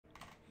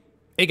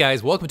Hey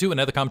guys, welcome to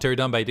another commentary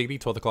done by Diggity.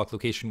 12 o'clock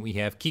location, we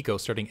have Kiko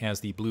starting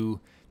as the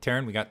blue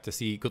Terran. We got to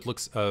see good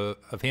looks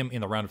of him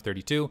in the round of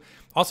 32.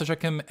 Also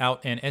check him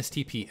out in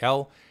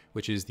STPL,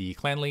 which is the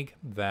clan league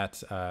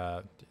that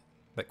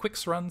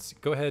Quicks runs.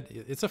 Go ahead,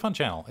 it's a fun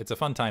channel. It's a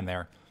fun time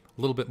there.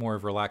 A little bit more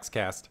of a relaxed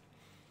cast.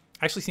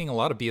 Actually seeing a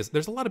lot of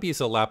there's a lot of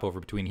BSL lap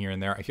over between here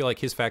and there. I feel like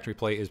his factory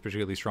play is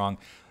particularly strong.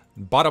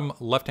 Bottom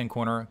left-hand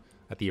corner,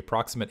 at the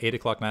approximate 8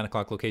 o'clock, 9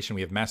 o'clock location,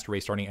 we have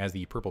MasterRey starting as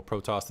the purple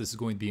Protoss. This is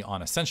going to be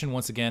on Ascension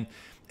once again.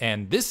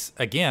 And this,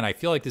 again, I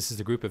feel like this is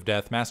a group of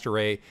death.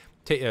 MasterRey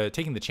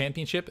taking the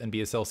championship in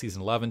BSL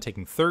Season 11,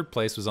 taking third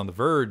place, was on the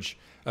verge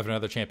of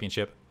another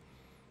championship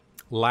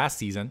last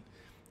season.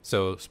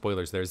 So,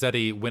 spoilers there.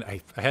 Zeddy,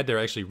 I had to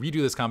actually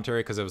redo this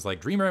commentary because I was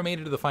like, Dreamer made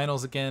it to the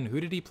finals again. Who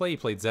did he play? He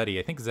played Zeddy.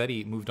 I think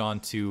Zeddy moved on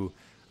to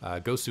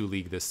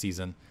Hasuleague this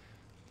season.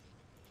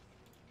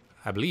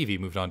 I believe he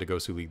moved on to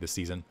Hasuleague this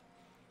season.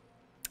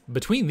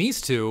 Between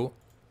these two,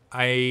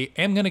 I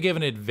am going to give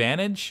an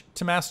advantage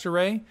to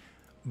MasterRey,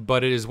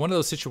 but it is one of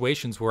those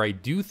situations where I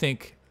do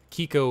think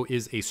Kiko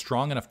is a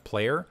strong enough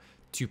player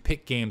to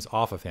pick games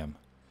off of him.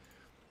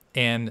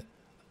 And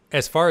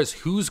as far as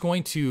who's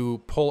going to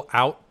pull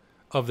out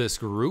of this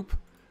group,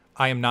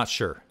 I am not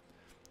sure.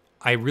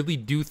 I really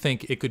do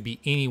think it could be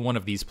any one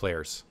of these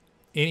players.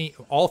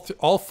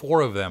 All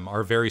four of them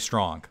are very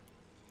strong.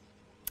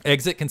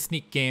 Exit can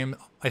sneak game.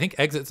 I think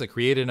Exit's a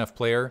creative enough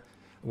player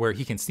where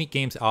he can sneak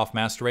games off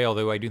MasterRey,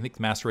 although I do think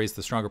MasterRey is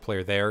the stronger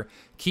player there.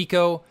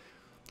 Kiko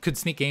could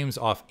sneak games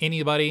off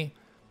anybody.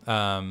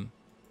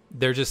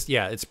 They're just,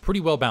 yeah, it's pretty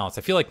well balanced.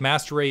 I feel like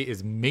MasterRey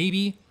is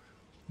maybe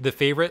the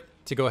favorite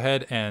to go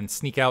ahead and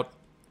sneak out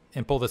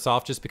and pull this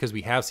off just because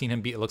we have seen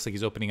him beat. It looks like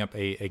he's opening up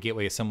a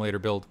gateway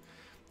assimilator build.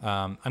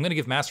 I'm going to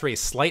give MasterRey a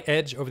slight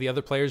edge over the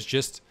other players,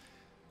 just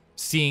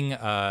seeing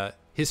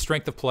his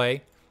strength of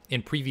play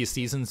in previous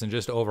seasons and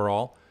just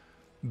overall.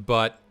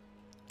 But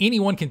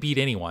anyone can beat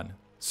anyone.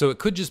 So it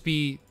could just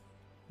be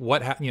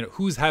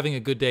who's having a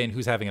good day and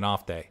who's having an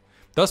off day.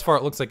 Thus far,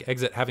 it looks like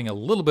Exit having a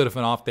little bit of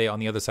an off day on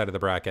the other side of the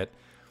bracket.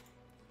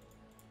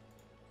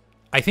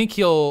 I think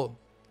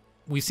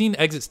we've seen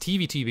Exit's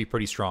TVT be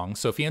pretty strong.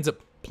 So if he ends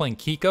up playing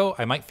Kiko,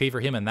 I might favor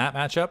him in that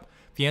matchup.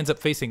 If he ends up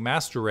facing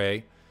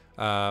MasterRey,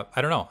 I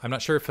don't know. I'm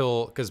not sure if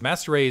because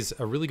MasterRey is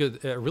a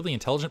really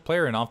intelligent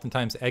player, and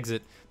oftentimes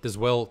Exit does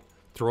well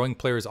throwing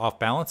players off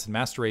balance, and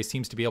MasterRey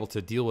seems to be able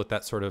to deal with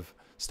that sort of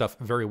stuff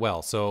very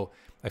well. So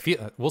I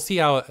feel we'll see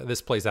how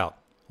this plays out.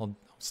 I'll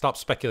stop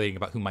speculating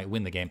about who might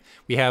win the game.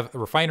 We have a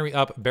refinery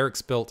up,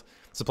 barracks built,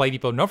 supply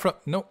depot, no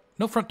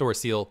front door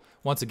seal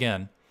once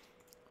again.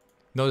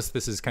 Notice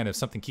this is kind of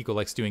something Kiko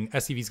likes doing.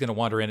 SCV's going to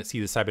wander in and see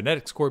the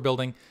cybernetics core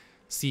building.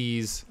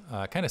 Sees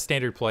kind of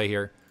standard play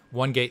here.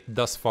 One gate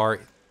thus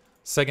far.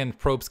 Second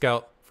probe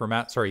scout for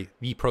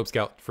the probe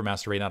scout for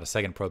MasterRey, not a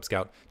second probe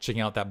scout.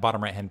 Checking out that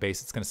bottom right hand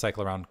base. It's going to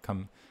cycle around.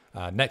 Come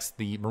next,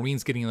 the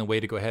Marines getting in the way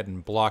to go ahead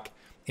and block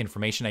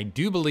information. I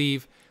do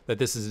believe that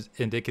this is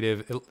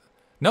indicative.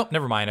 Nope,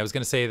 never mind. I was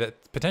going to say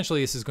that potentially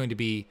this is going to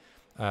be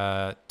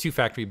 2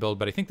 factory build,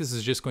 but I think this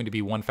is just going to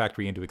be 1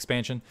 factory into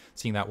expansion.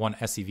 Seeing that 1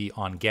 SCV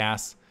on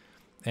gas,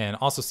 and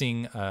also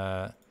seeing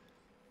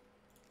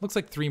looks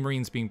like 3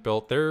 Marines being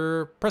built.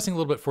 They're pressing a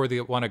little bit forward. They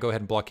want to go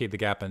ahead and blockade the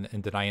gap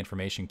and deny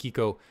information.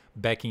 Kiko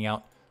backing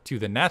out to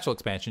the natural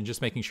expansion,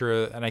 just making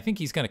sure, and I think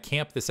he's going to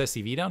camp this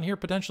SCV down here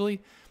potentially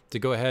to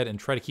go ahead and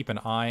try to keep an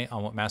eye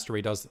on what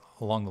MasterRey does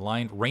along the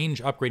line. Range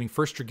upgrading,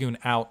 first Dragoon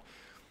out.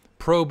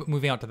 Probe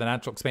moving out to the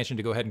natural expansion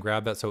to go ahead and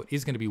grab that. So it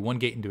is going to be 1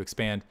 gate into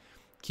expand.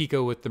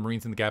 Kiko with the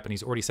Marines in the gap, and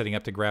he's already setting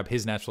up to grab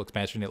his natural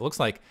expansion. It looks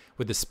like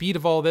with the speed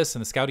of all this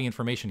and the scouting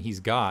information he's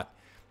got,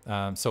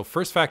 so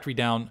first factory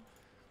down,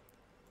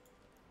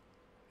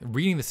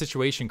 reading the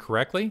situation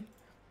correctly,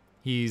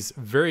 he's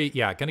going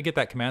to get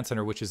that command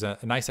center, which is a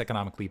nice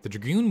economic leap. The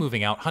Dragoon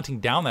moving out, hunting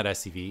down that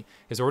SCV,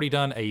 has already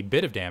done a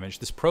bit of damage.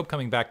 This probe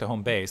coming back to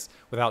home base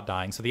without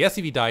dying. So the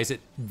SCV dies, it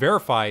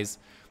verifies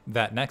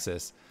that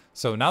nexus.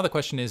 So now the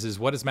question is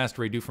what does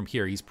MasterRey do from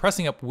here? He's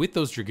pressing up with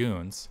those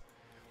Dragoons.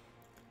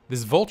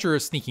 This Vulture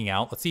is sneaking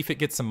out. Let's see if it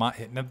gets some...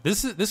 Now,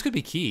 this could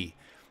be key.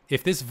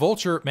 If this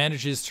Vulture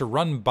manages to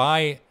run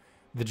by,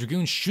 the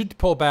Dragoon should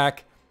pull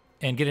back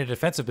and get in a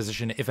defensive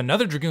position. If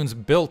another Dragoon's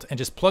built and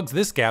just plugs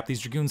this gap,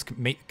 these Dragoons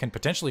can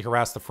potentially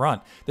harass the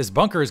front. This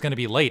bunker is going to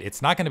be late.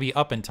 It's not going to be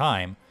up in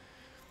time.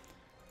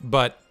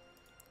 But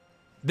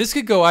this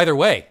could go either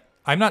way.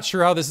 I'm not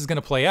sure how this is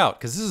going to play out,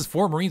 because this is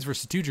 4 Marines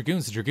versus 2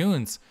 Dragoons. The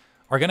Dragoons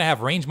are going to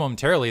have range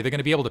momentarily. They're going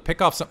to be able to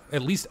pick off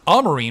at least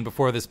a Marine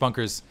before this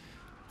bunker's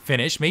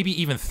finished. Maybe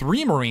even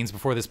 3 Marines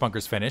before this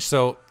bunker's finished.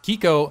 So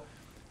Kiko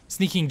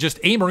sneaking just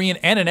a Marine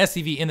and an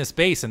SCV in this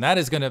base, and that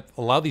is going to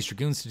allow these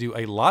Dragoons to do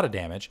a lot of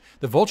damage.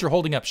 The Vulture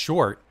holding up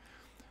short.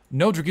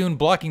 No Dragoon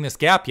blocking this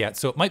gap yet,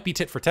 so it might be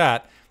tit for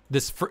tat.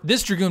 This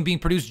Dragoon being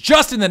produced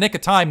just in the nick of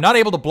time, not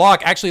able to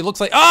block. Actually, it looks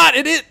like,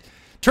 it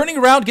turning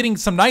around, getting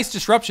some nice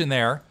disruption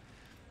there.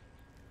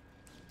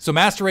 So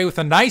MasterRey with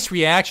a nice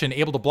reaction,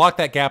 able to block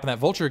that gap, and that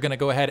Vulture going to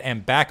go ahead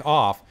and back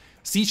off.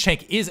 Siege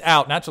Tank is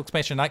out. Natural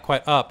expansion not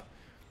quite up.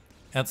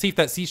 And let's see if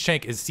that siege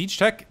tank, is siege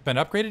tech been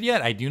upgraded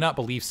yet? I do not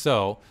believe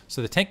so.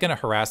 So the tank gonna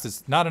harass.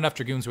 There's not enough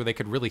dragoons where they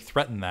could really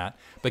threaten that.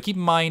 But keep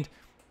in mind,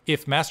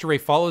 if MasterRey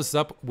follows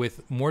up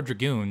with more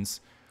dragoons,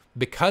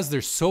 because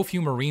there's so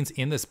few Marines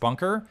in this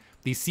bunker,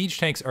 these siege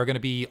tanks are gonna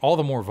be all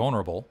the more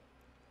vulnerable.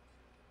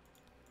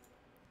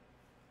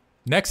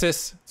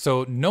 Nexus,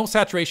 so no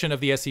saturation of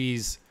the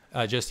SEs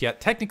just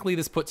yet. Technically,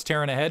 this puts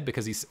Terran ahead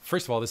because he's,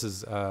 first of all, this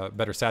is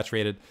better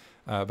saturated.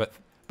 But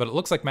it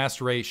looks like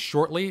MasterRey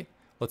shortly.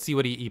 Let's see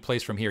what he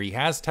plays from here. He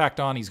has tacked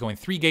on. He's going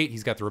 3 gate.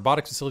 He's got the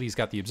robotics facility. He's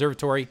got the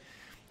observatory.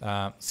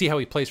 See how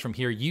he plays from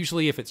here.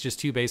 Usually, if it's just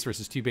 2 base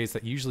versus 2 base,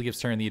 that usually gives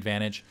Terran the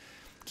advantage.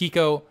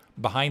 Kiko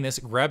behind this,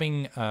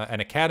 grabbing an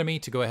academy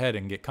to go ahead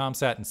and get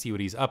Comsat and see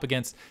what he's up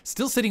against.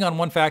 Still sitting on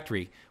 1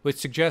 factory, which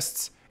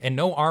suggests, and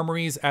no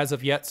armories as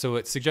of yet, so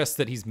it suggests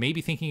that he's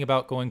maybe thinking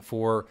about going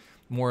for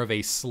more of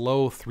a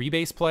slow 3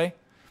 base play.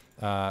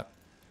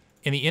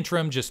 In the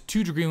interim, just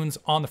 2 dragoons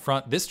on the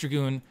front. This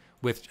dragoon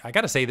with, I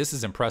gotta say, this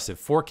is impressive.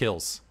 4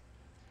 kills.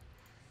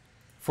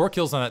 4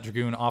 kills on that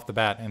dragoon off the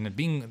bat, and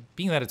being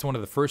that it's one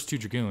of the first 2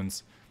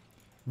 dragoons,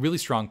 really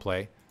strong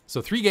play.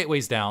 So 3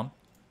 gateways down.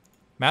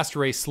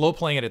 MasterRey slow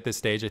playing it at this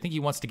stage. I think he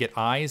wants to get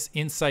eyes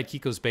inside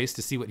Kiko's base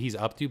to see what he's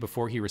up to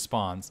before he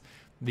responds.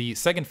 The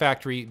second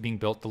factory being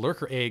built, the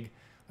lurker egg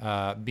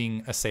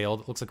being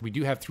assailed. It looks like we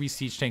do have 3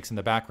 siege tanks in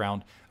the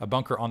background, a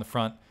bunker on the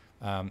front.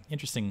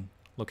 Interesting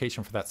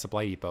location for that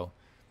supply depot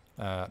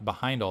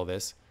behind all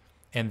this.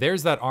 And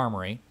there's that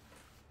armory.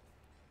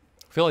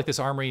 I feel like this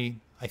armory,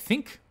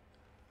 I'm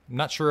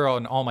not sure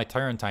on all my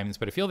Tyrant timings,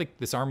 but I feel like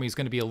this armory is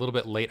going to be a little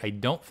bit late. I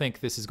don't think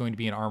this is going to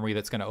be an armory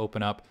that's going to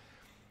open up.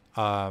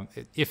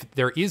 If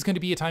there is going to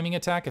be a timing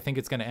attack, I think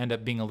it's going to end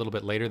up being a little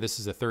bit later. This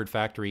is a 3rd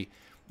factory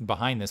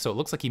behind this, so it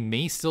looks like he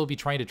may still be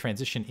trying to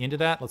transition into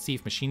that. Let's see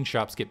if machine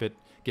shops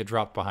get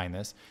dropped behind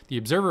this. The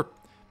observer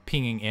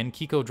pinging in,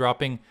 Kiko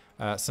dropping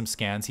some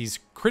scans. He's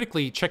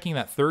critically checking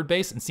that 3rd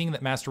base and seeing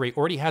that MasterRey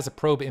already has a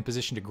probe in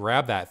position to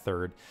grab that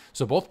 3rd.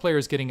 So both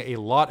players getting a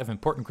lot of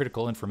important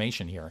critical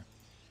information here.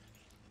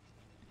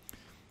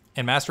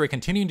 And MasterRey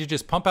continuing to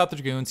just pump out the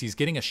dragoons. He's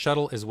getting a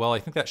shuttle as well. I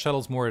think that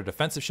shuttle's more a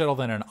defensive shuttle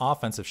than an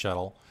offensive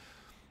shuttle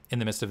in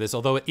the midst of this.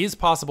 Although it is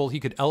possible he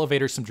could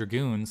elevator some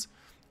dragoons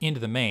into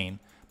the main.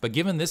 But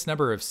given this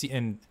number of...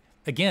 And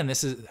again,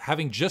 this is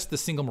having just the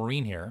single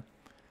Marine here.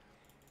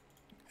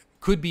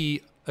 Could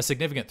be a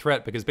significant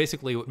threat, because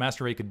basically what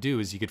MasterRey could do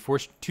is you could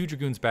force 2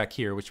 dragoons back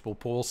here, which will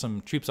pull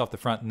some troops off the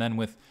front, and then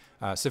with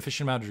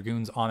sufficient amount of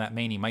dragoons on that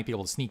main, he might be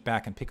able to sneak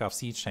back and pick off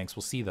siege tanks.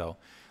 We'll see, though.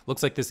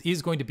 Looks like this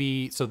is going to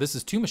be... So this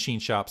is 2 machine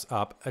shops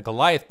up, a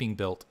Goliath being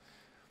built,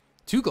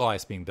 2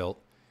 Goliaths being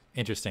built,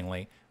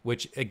 interestingly,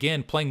 which,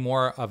 again, playing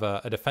more of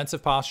a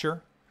defensive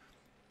posture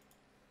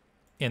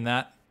in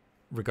that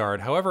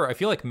regard. However, I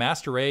feel like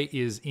MasterRey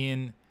is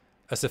in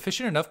a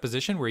sufficient enough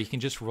position where he can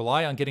just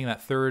rely on getting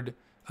that 3rd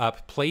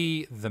up,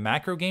 play the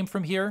macro game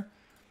from here.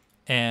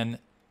 And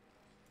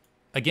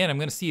again, I'm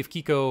going to see if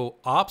Kiko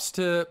opts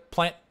to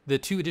plant the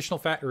 2 additional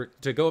or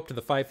to go up to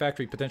the 5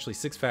 factory, potentially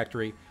 6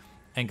 factory,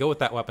 and go with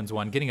that weapons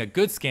 1, getting a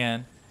good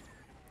scan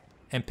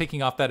and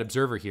picking off that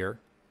observer here.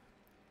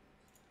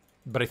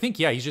 But I think,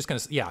 yeah, he's just going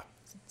to,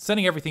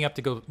 setting everything up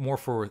to go more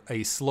for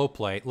a slow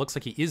play. It looks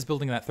like he is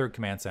building that 3rd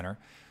command center.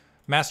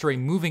 MasterRey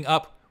moving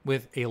up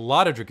with a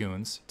lot of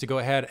dragoons to go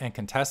ahead and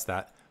contest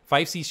that.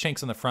 5 siege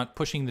tanks on the front,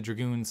 pushing the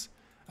dragoons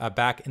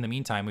back in the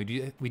meantime. We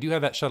do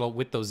have that shuttle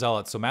with those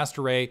zealots. So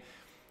MasterRey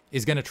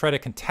is going to try to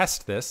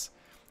contest this.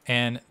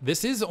 And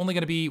this is only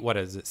going to be, what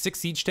is it, 6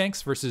 siege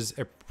tanks versus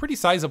a pretty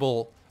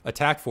sizable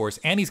attack force.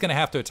 And he's going to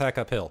have to attack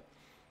uphill.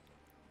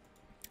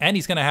 And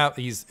he's going to have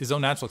his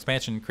own natural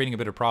expansion creating a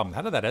bit of a problem.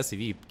 How did that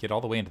SCV get all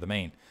the way into the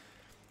main?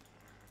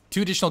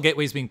 2 additional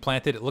gateways being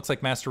planted. It looks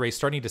like MasterRey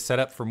starting to set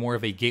up for more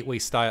of a gateway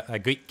style,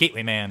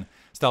 gateway man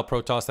style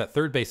Protoss. That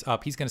 3rd base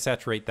up, he's going to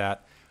saturate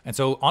that. And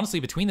so, honestly,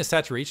 between the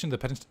saturation, the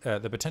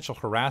potential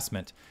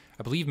harassment,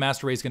 I believe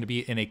MasterRey is going to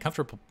be in a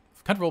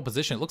comfortable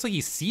position. It looks like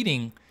he's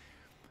seeding.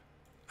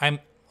 I'm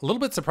a little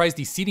bit surprised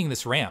he's seeding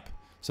this ramp.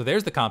 So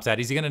there's the Comsat.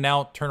 Is he going to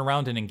now turn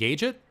around and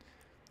engage it?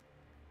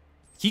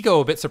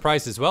 Kiko a bit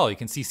surprised as well. You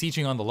can see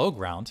sieging on the low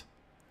ground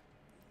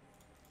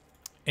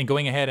and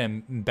going ahead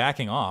and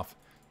backing off.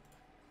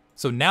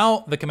 So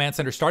now the command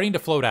center starting to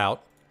float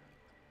out.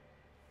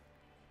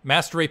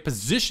 MasterRey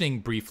positioning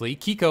briefly.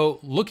 Kiko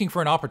looking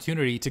for an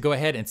opportunity to go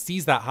ahead and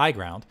seize that high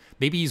ground.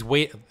 Maybe he's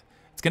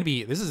it's going to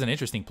be, this is an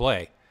interesting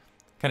play.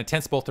 Kind of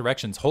tense both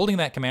directions. Holding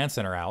that command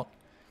center out.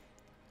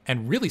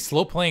 And really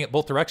slow playing at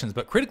both directions.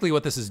 But critically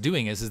what this is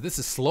doing is this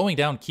is slowing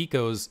down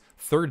Kiko's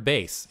 3rd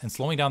base and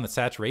slowing down the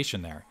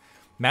saturation there.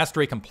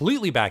 MasterRey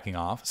completely backing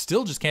off.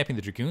 Still just camping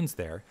the dragoons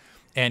there.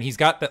 And he's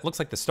got, that looks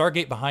like the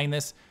Stargate behind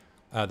this.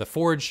 The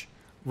Forge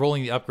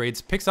rolling the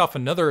upgrades. Picks off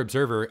another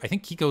observer. I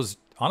think Kiko's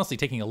honestly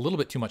taking a little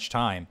bit too much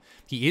time.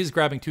 He is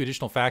grabbing 2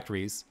 additional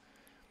factories.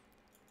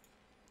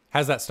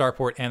 Has that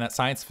starport and that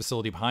science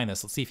facility behind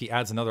this. Let's see if he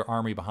adds another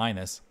armory behind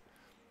this.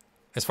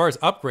 As far as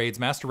upgrades,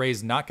 MasterRey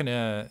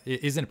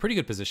is in a pretty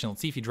good position. Let's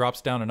see if he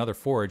drops down another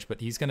forge,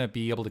 but he's going to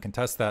be able to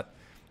contest that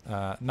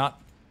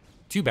not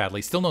too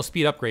badly. Still no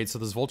speed upgrade, so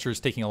those vultures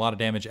taking a lot of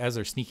damage as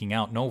they're sneaking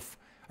out.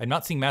 I'm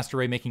not seeing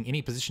MasterRey making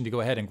any position to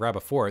go ahead and grab a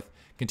fourth.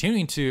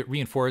 Continuing to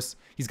reinforce.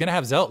 He's going to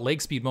have Zealot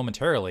leg speed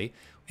momentarily.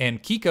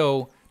 And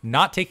Kiko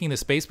not taking the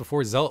space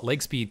before Zealot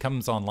leg speed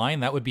comes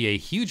online, that would be a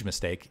huge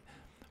mistake.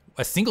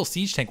 A single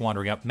siege tank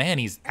wandering up. Man,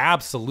 he's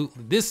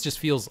absolutely... This just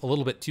feels a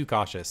little bit too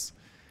cautious.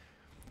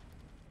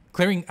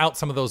 Clearing out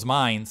some of those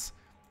mines.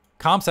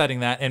 Comsetting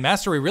that. And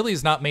MasterRey really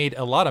has not made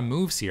a lot of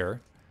moves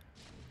here.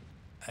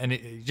 And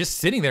just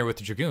sitting there with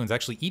the Dragoons,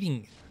 actually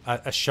eating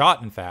a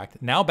shot, in fact.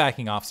 Now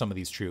backing off some of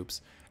these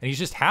troops. And he's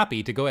just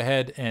happy to go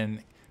ahead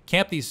and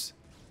camp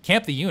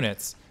the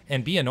units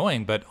and be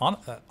annoying. But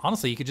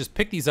honestly, you could just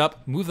pick these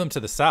up, move them to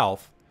the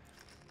south.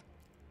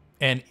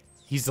 And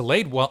he's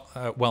delayed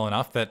well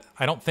enough that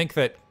I don't think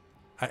that...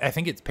 I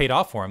think it's paid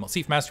off for him. Let's see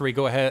if MasterRey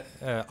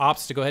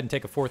opts to go ahead and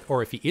take a fourth,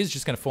 or if he is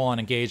just going to full-on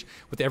engage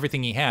with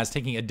everything he has,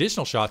 taking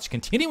additional shots,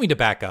 continuing to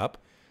back up.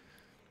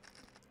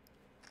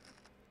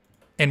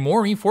 And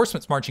more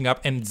reinforcements marching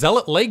up, and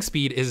Zealot leg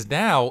speed is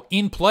now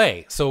in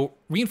play. So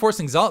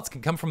reinforcing Zealots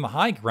can come from the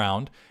high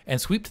ground and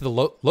sweep to the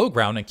low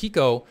ground, and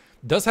Kiko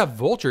does have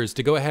vultures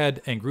to go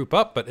ahead and group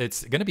up, but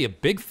it's going to be a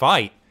big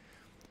fight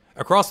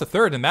across the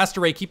third. And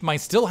MasterRey, keep in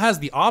mind, still has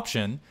the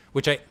option,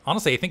 which I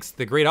honestly think is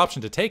the great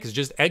option to take, is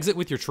just exit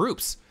with your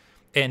troops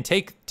and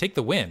take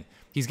the win.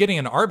 He's getting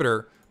an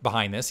Arbiter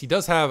behind this. He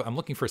does have, I'm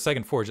looking for a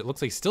second forge. It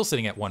looks like he's still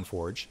sitting at one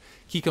forge.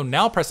 Kiko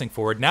now pressing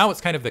forward. Now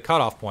it's kind of the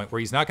cutoff point where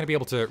he's not going to be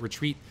able to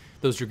retreat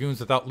those Dragoons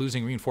without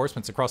losing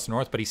reinforcements across the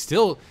north, but he's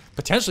still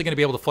potentially going to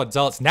be able to flood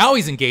Zealots. Now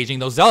he's engaging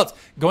those Zealots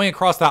going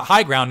across that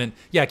high ground, and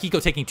yeah,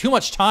 Kiko taking too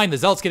much time. The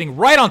Zealots getting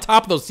right on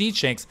top of those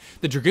siege tanks.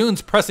 The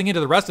Dragoons pressing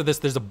into the rest of this.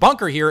 There's a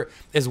bunker here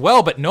as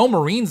well, but no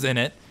Marines in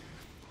it.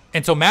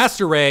 And so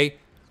MasterRey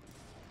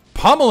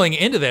pummeling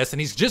into this, and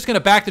he's just going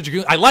to back the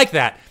Dragoons. I like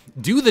that.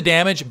 Do the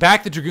damage,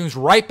 back the Dragoons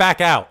right back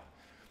out.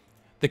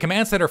 The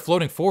command center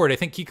floating forward. I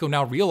think Kiko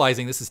now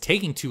realizing this is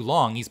taking too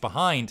long. He's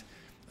behind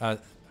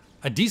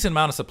a decent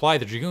amount of supply.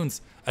 The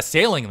Dragoons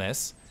assailing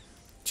this.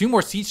 Two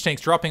more siege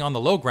tanks dropping on the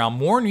low ground.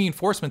 More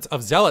reinforcements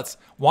of Zealots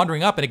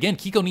wandering up. And again,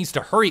 Kiko needs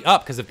to hurry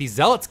up, because if these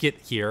Zealots get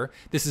here,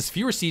 this is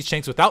fewer siege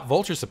tanks without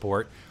vulture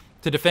support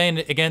to defend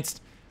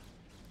against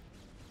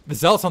the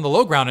Zealots on the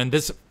low ground. And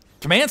this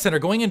command center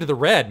going into the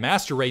red.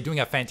 MasterRey doing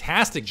a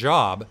fantastic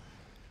job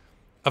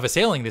of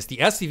assailing this. The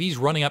SCVs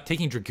running up,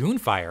 taking Dragoon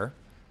fire.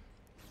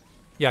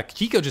 Yeah,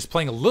 Kiko just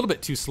playing a little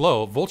bit too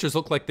slow. Vultures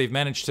look like they've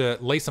managed to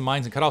lay some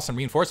mines and cut off some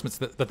reinforcements,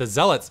 but the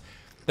Zealots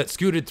that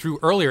scooted through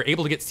earlier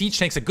able to get siege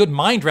tanks a good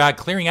mine drag,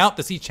 clearing out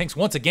the siege tanks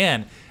once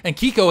again. And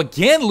Kiko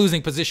again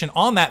losing position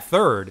on that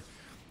third.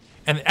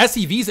 And the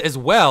SCVs as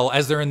well,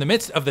 as they're in the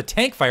midst of the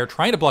tank fire,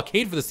 trying to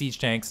blockade for the siege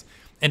tanks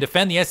and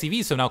defend the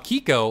SCVs. So now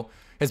Kiko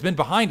has been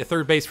behind a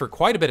third base for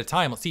quite a bit of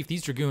time. Let's see if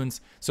these Dragoons,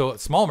 so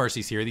small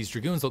mercies here, these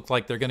Dragoons look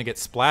like they're going to get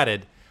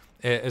splatted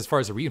as far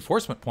as a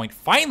reinforcement point.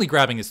 Finally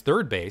grabbing his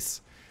third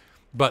base.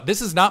 But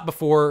this is not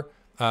before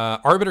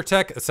Arbiter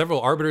Tech. Several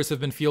Arbiters have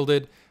been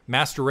fielded.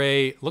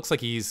 MasterRey looks like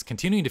he's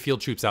continuing to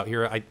field troops out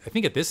here. I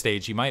think at this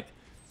stage, it might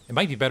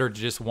be better to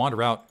just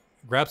wander out,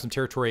 grab some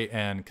territory,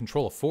 and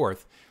control a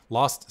fourth.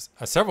 Lost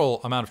a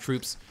several amount of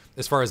troops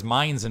as far as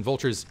mines and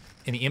vultures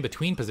in the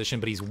in-between position,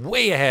 but he's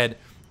way ahead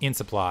in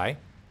supply.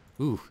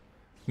 Ooh,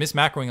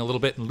 mismacroing a little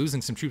bit and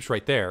losing some troops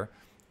right there.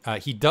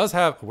 He does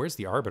have... Where's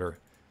the Arbiter?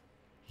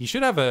 He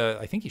should have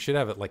I think he should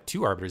have like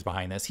 2 Arbiters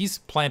behind this. He's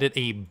planted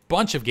a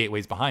bunch of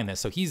gateways behind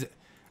this, so he's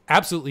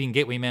absolutely in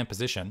gateway man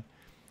position.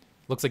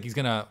 Looks like he's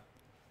going to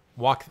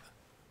walk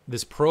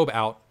this probe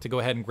out to go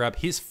ahead and grab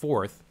his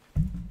fourth.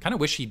 Kind of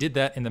wish he did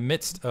that in the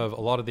midst of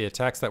a lot of the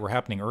attacks that were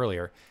happening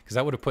earlier, because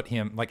that would have put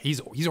him... Like, he's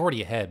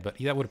already ahead, but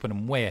that would have put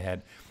him way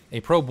ahead. A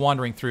probe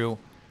wandering through.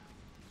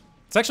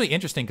 It's actually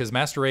interesting, because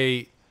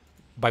MasterRey,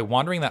 by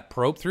wandering that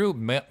probe through,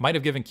 might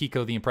have given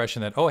Kiko the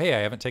impression that, oh, hey, I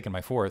haven't taken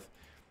my fourth.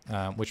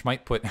 Which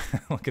might put...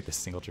 Look at this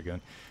single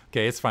Dragoon.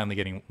 Okay, it's finally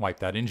getting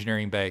wiped out.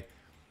 Engineering Bay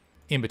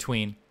in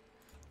between.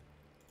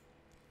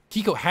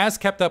 Kiko has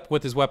kept up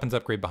with his weapons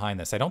upgrade behind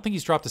this. I don't think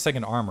he's dropped a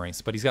second armory,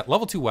 but he's got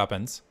level 2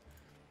 weapons.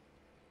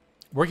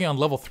 Working on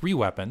level 3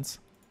 weapons.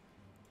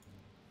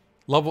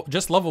 Level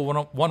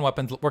 1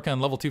 weapons, working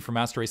on level 2 for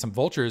MasterRey. Some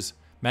vultures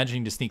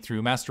managing to sneak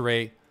through.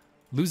 MasterRey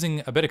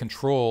losing a bit of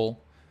control.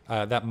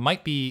 That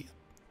might be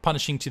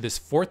punishing to this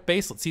fourth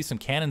base. Let's see some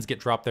cannons get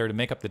dropped there to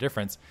make up the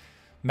difference.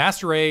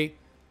 MasterRey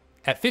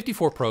at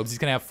 54 probes, he's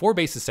going to have 4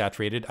 bases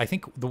saturated. I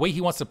think the way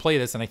he wants to play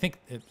this, and I think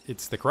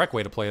it's the correct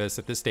way to play this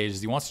at this stage, is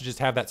he wants to just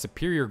have that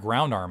superior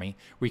ground army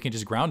where he can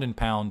just ground and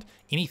pound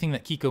anything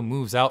that Kiko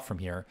moves out from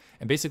here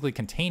and basically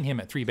contain him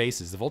at 3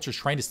 bases. The Vulture's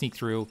trying to sneak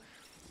through,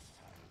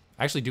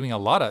 actually doing a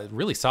lot of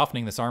really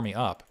softening this army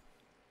up.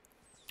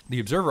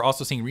 The Observer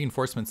also seeing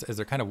reinforcements as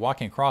they're kind of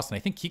walking across, and I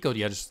think Kiko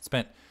just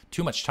spent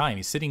too much time.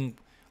 He's sitting...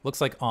 Looks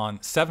like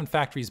on 7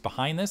 factories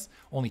behind this,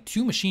 only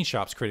 2 machine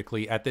shops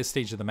critically at this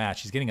stage of the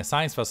match. He's getting a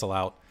science vessel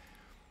out,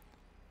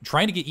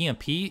 trying to get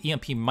EMP.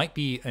 EMP might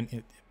be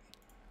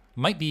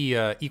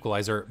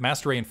equalizer.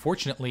 MasterRey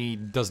unfortunately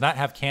does not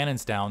have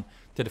cannons down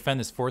to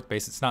defend this fourth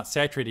base. It's not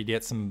saturated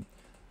yet. Some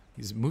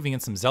He's moving in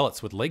some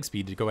Zealots with leg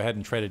speed to go ahead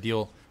and try to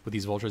deal with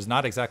these Vultures.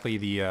 Not exactly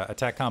the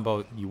attack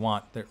combo you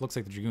want. It looks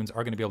like the Dragoons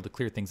are going to be able to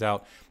clear things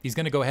out. He's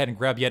going to go ahead and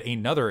grab yet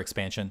another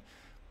expansion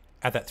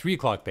at that 3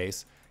 o'clock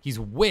base. He's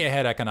way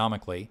ahead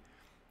economically.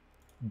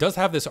 Does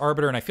have this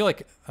Arbiter, and I feel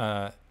like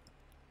a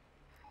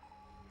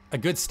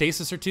good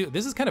stasis or two.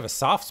 This is kind of a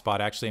soft spot,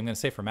 actually, I'm going to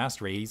say, for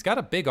MasterRey. He's got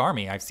a big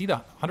army. I see the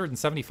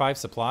 175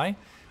 supply.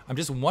 I'm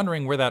just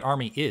wondering where that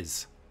army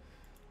is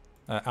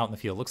out in the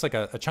field. Looks like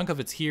a chunk of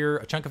it's here,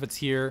 a chunk of it's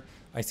here.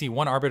 I see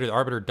one Arbiter, the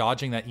Arbiter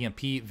dodging that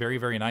EMP very,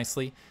 very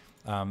nicely.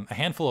 A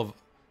handful of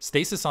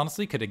stasis,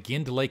 honestly, could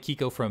again delay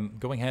Kiko from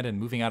going ahead and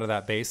moving out of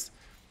that base.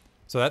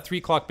 So that 3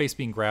 o'clock base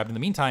being grabbed. In the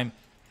meantime,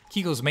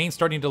 Kiko's main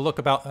starting to look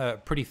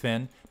about pretty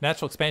thin.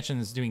 Natural expansion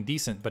is doing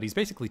decent, but he's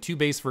basically 2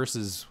 base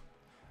versus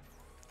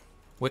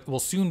what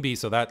will soon be,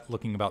 so that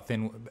looking about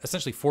thin,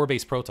 essentially 4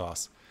 base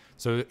Protoss.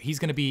 So he's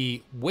going to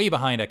be way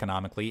behind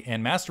economically,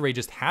 and MasterRey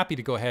just happy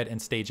to go ahead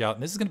and stage out.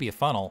 And this is going to be a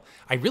funnel.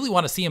 I really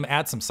want to see him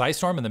add some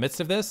Psystorm in the midst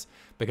of this,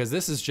 because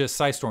this is just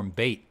Psystorm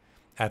bait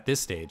at this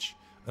stage.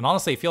 And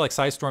honestly, I feel like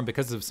Psystorm,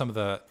 because of some of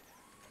the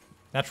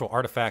natural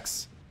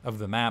artifacts of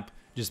the map,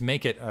 just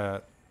make it,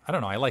 I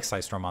don't know, I like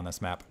Psystorm on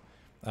this map.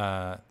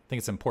 I think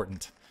it's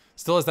important.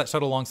 Still has that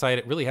shuttle alongside.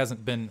 It really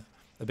hasn't been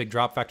a big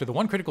drop factor. The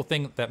one critical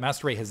thing that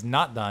MasterRey has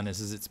not done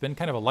is it's been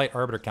kind of a light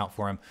Arbiter count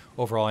for him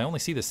overall. I only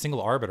see this single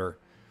Arbiter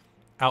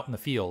out in the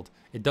field.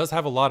 It does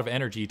have a lot of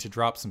energy to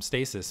drop some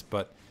stasis,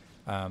 but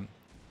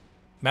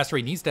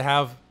MasterRey needs to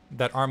have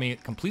that army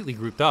completely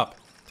grouped up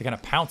to kind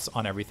of pounce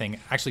on everything,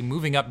 actually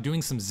moving up,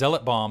 doing some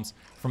Zealot bombs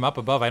from up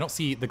above. I don't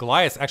see the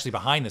Goliaths actually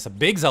behind this. A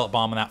big Zealot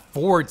bomb on that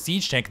forward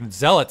siege tank, and the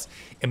Zealots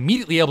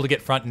immediately able to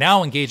get front,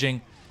 now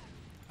engaging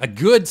a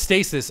good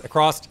stasis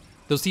across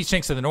those siege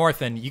tanks to the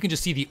north, and you can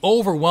just see the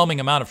overwhelming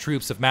amount of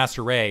troops of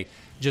MasterRey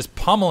just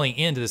pummeling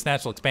into this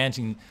natural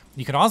expansion.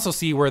 You can also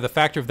see where the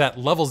factor of that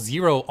level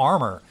 0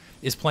 armor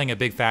is playing a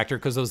big factor,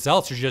 because those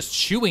Zealots are just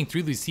chewing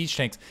through these siege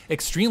tanks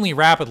extremely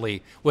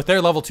rapidly with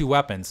their level 2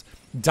 weapons,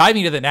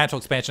 diving into the natural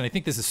expansion. I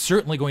think this is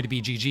certainly going to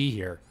be GG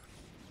here,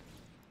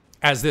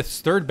 as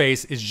this third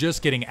base is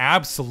just getting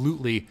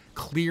absolutely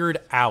cleared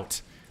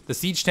out. The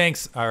siege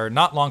tanks are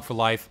not long for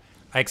life.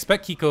 I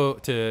expect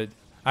Kiko to...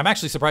 I'm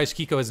actually surprised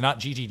Kiko has not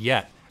GG'd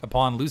yet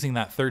upon losing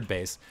that third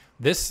base.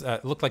 This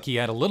looked like he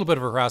had a little bit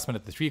of harassment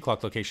at the 3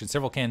 o'clock location.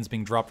 Several cannons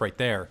being dropped right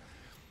there.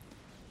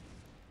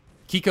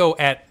 Kiko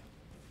at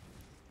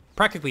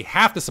practically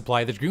half the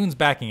supply. The Dragoons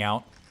backing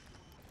out.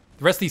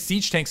 The rest of these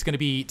siege tanks going to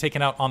be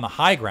taken out on the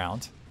high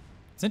ground.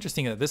 It's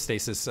interesting that this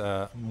stasis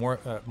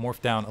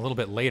morphed down a little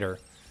bit later.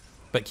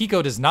 But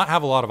Kiko does not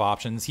have a lot of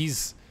options.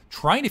 He's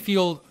trying to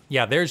field...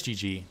 Yeah, there's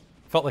GG.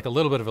 Felt like a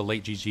little bit of a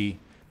late GG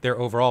there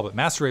overall. But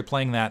MasterRey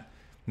playing that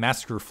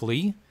Massacre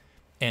Flea,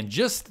 and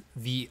just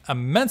the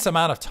immense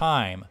amount of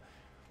time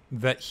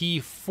that he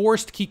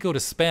forced Kiko to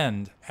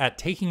spend at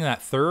taking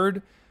that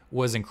third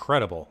was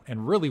incredible,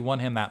 and really won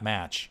him that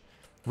match.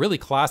 Really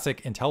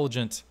classic,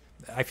 intelligent.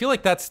 I feel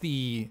like that's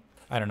the,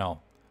 I don't know,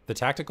 the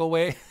tactical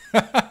way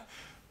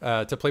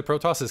to play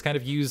Protoss, is kind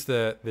of use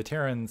the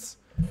Terrans.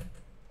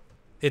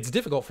 It's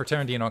difficult for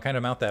Terran to kind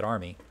of mount that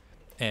army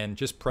and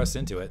just press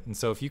into it. And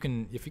so if you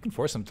can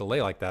force them to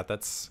delay like that,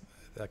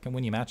 that can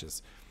win you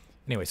matches.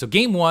 Anyway, so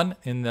game 1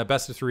 in the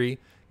best of 3.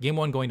 Game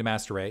 1 going to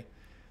MasterRey.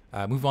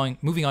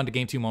 Moving on to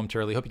game 2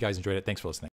 momentarily. Hope you guys enjoyed it. Thanks for listening.